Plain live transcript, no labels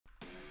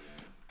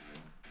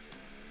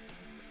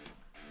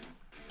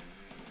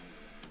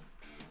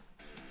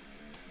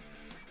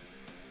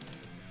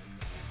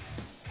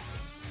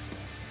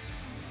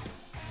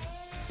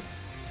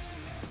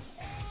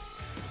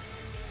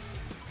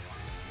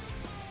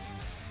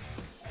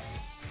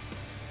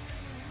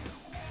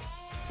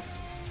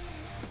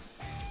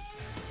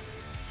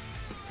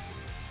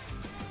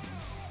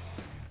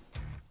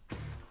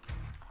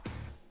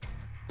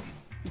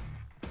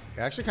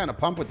I actually kind of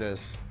pump with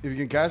this. If you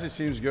can cast, it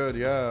seems good,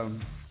 yeah.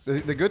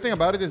 The good thing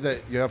about it is that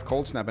you have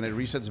cold snap and it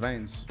resets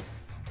veins.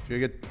 So you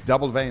get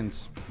double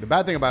veins. The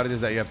bad thing about it is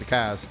that you have to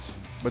cast.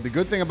 But the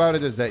good thing about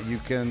it is that you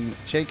can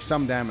take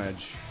some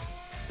damage.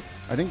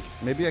 I think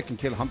maybe I can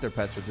kill hunter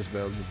pets with this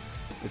build.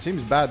 It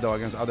seems bad though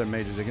against other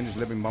mages. They can just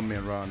living bomb me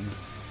and run.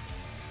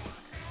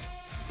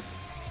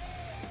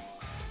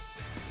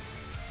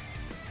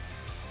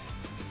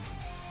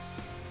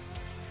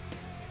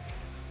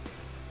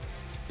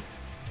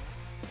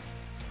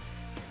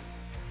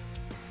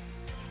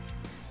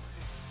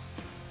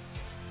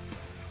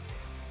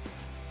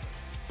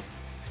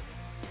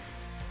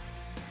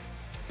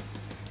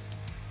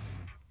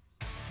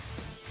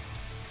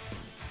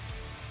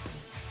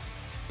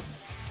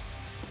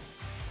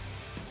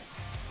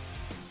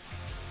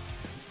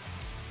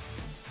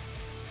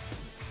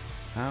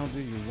 How do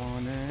you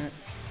want it?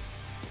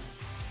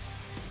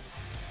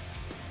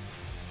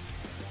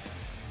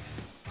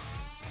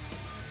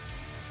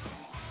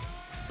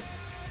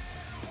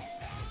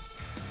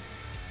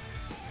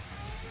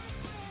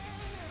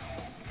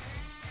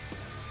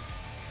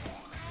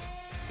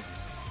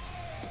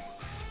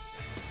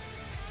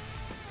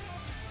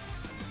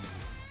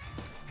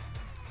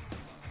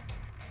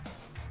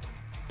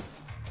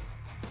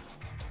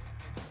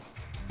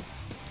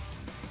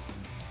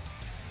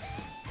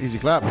 Easy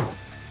clap.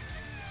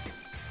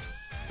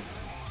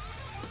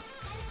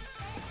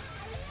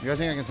 You guys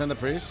think I can send the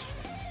priest?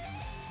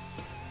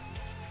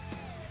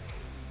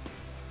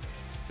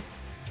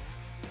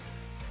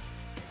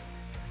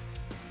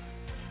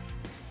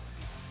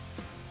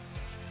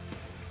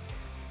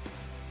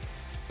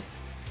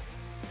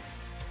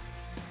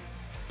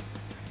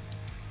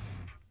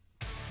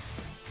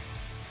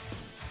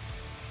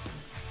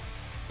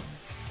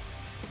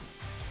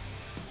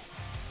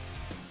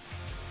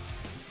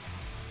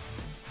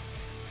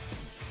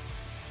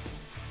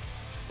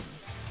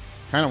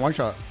 Kind of one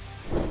shot.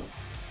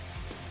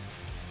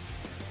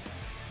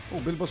 Oh,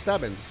 Bilbo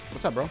Stabbins.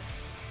 What's up, bro?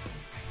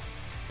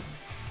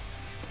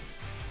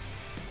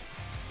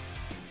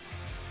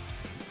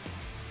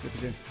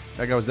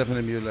 That guy was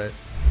definitely mutilate.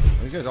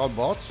 Are these guys all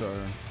bots or?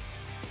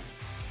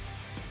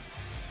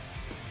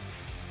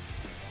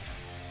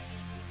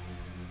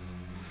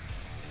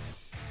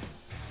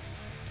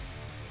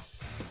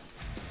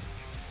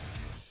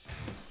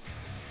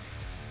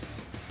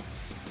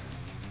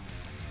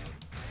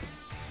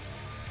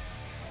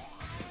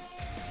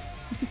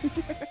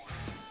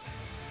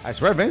 I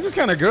swear, Vince is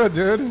kind of good,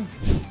 dude.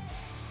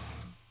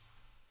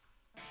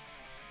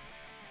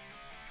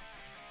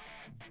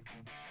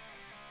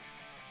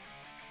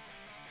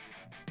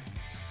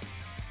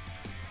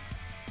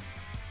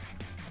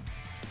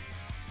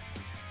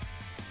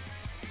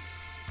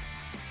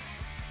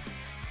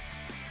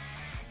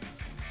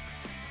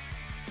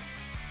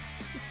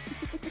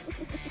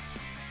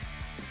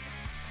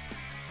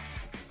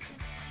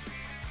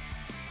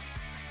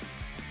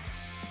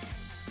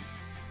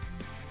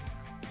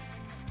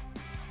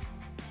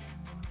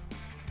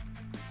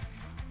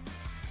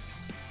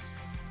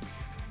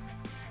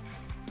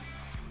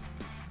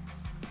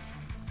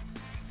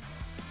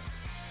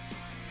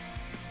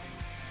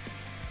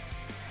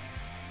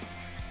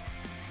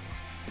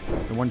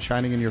 The one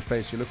shining in your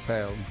face, you look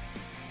pale.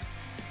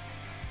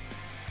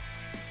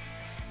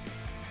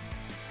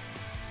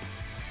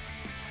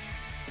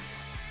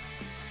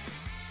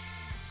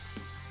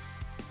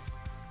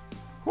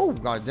 Oh,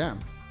 goddamn.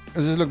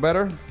 Does this look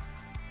better?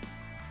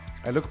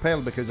 I look pale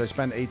because I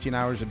spend 18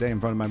 hours a day in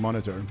front of my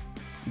monitor.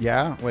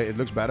 Yeah? Wait, it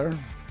looks better? Look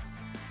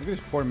at this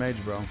poor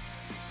mage, bro.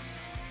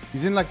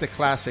 He's in like the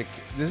classic...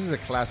 This is a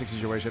classic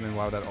situation in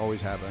WoW that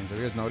always happens. Have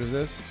you guys noticed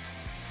this?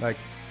 Like,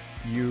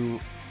 you're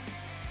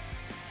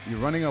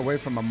running away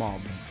from a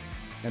mob,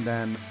 and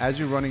then as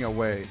you're running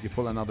away, you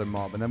pull another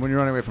mob, and then when you're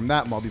running away from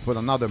that mob, you pull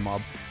another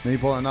mob, then you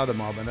pull another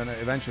mob, and then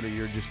eventually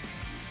you're just,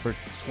 for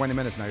 20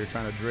 minutes now, you're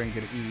trying to drink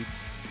and eat,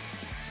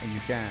 and you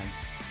can't.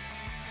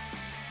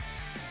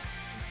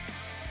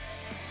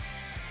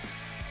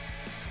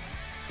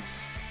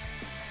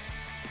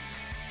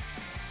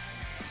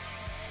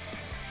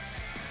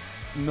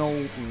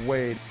 No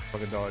way,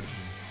 fucking dodge.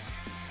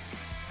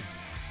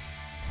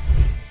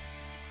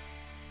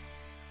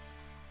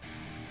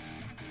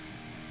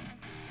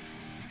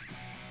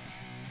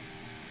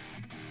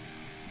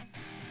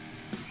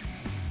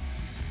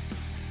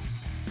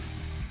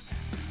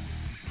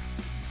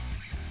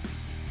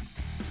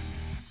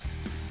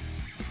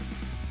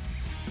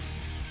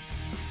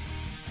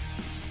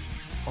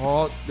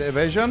 Oh, the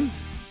evasion?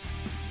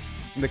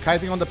 And the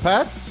kiting on the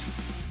pet?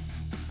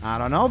 I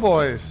don't know,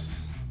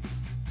 boys.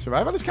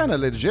 Survival is kind of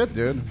legit,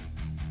 dude.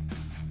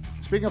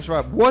 Speaking of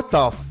survival, what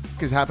the f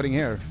is happening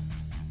here?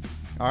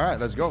 All right,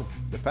 let's go.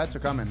 The pets are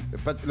coming. The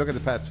pets, look at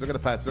the pets. Look at the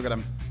pets. Look at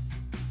them.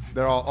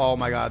 They're all, oh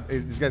my god.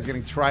 This guy's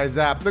getting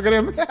tri-zapped. Look at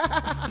him.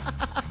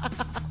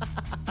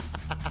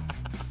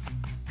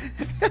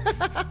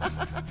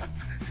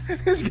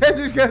 This guy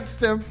just got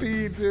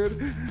stampede,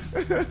 dude.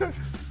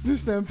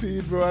 Just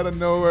stampede, bro, out of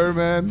nowhere,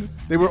 man.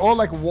 They were all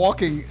like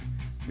walking.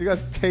 They got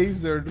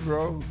tasered,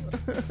 bro.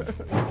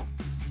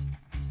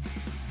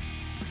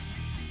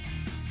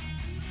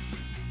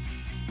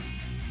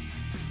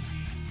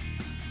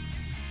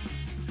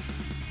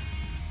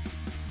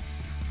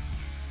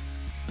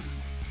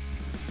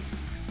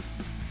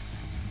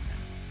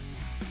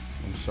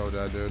 so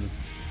dead, dude.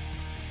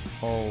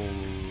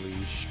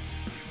 Holy sh...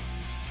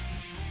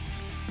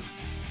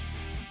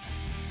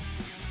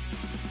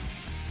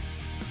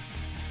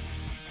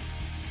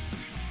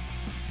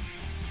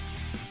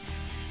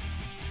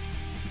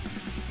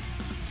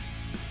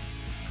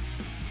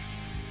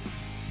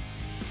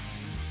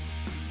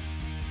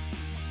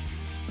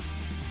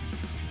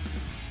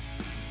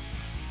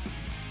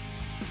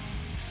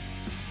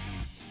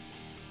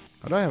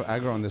 How do I have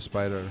aggro on this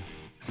spider?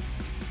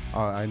 Oh,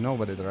 I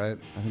Nova it, right?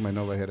 I think my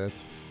Nova hit it.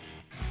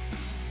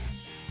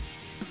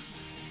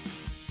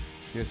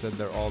 You said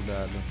they're all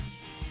dead.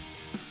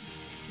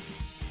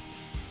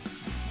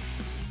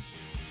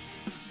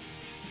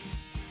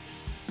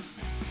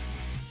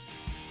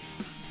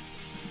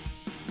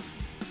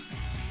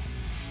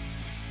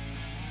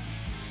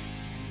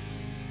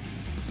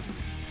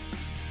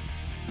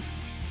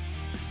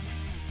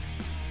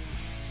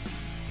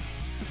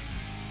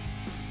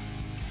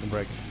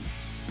 Break.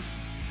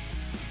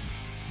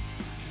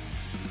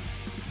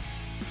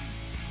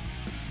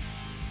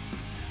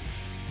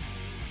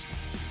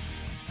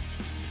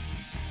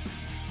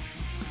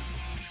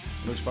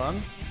 Looks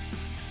fun.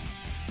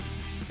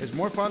 It's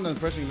more fun than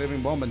pressing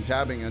living bomb and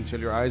tabbing until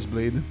your eyes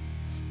bleed.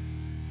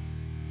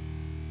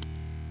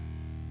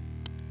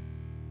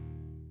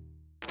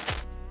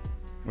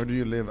 Where do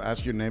you live?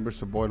 Ask your neighbors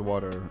to boil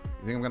water.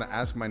 You think I'm gonna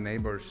ask my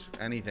neighbors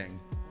anything?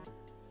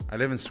 I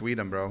live in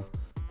Sweden, bro.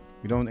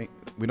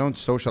 We don't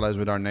socialize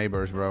with our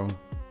neighbors, bro.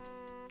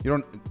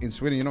 In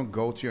Sweden, you don't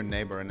go to your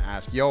neighbor and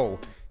ask, yo,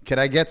 can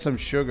I get some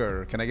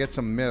sugar? Can I get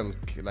some milk?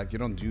 Like, you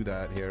don't do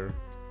that here.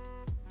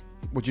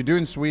 What you do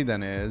in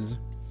Sweden is,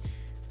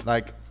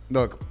 like,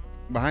 look,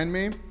 behind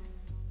me,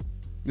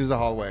 this is the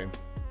hallway.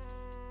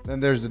 Then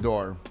there's the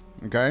door,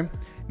 okay?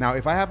 Now,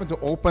 if I happen to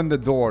open the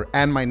door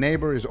and my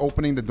neighbor is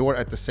opening the door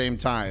at the same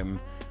time,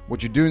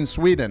 what you do in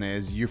Sweden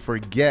is you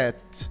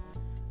forget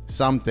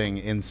something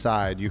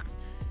inside. You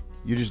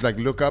just like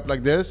look up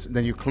like this,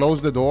 then you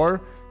close the door,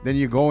 then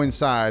you go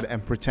inside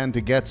and pretend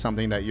to get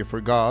something that you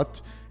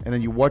forgot, and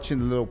then you watch in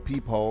the little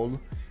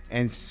peephole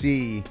and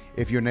see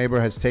if your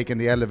neighbor has taken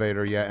the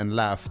elevator yet and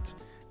left.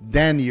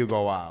 Then you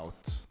go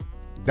out.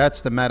 That's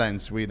the meta in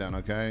Sweden,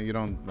 okay? You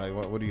don't, like,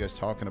 what are you guys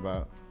talking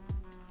about?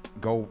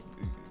 Go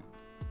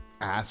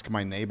ask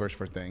my neighbors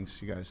for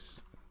things. You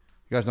guys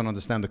don't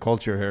understand the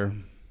culture here.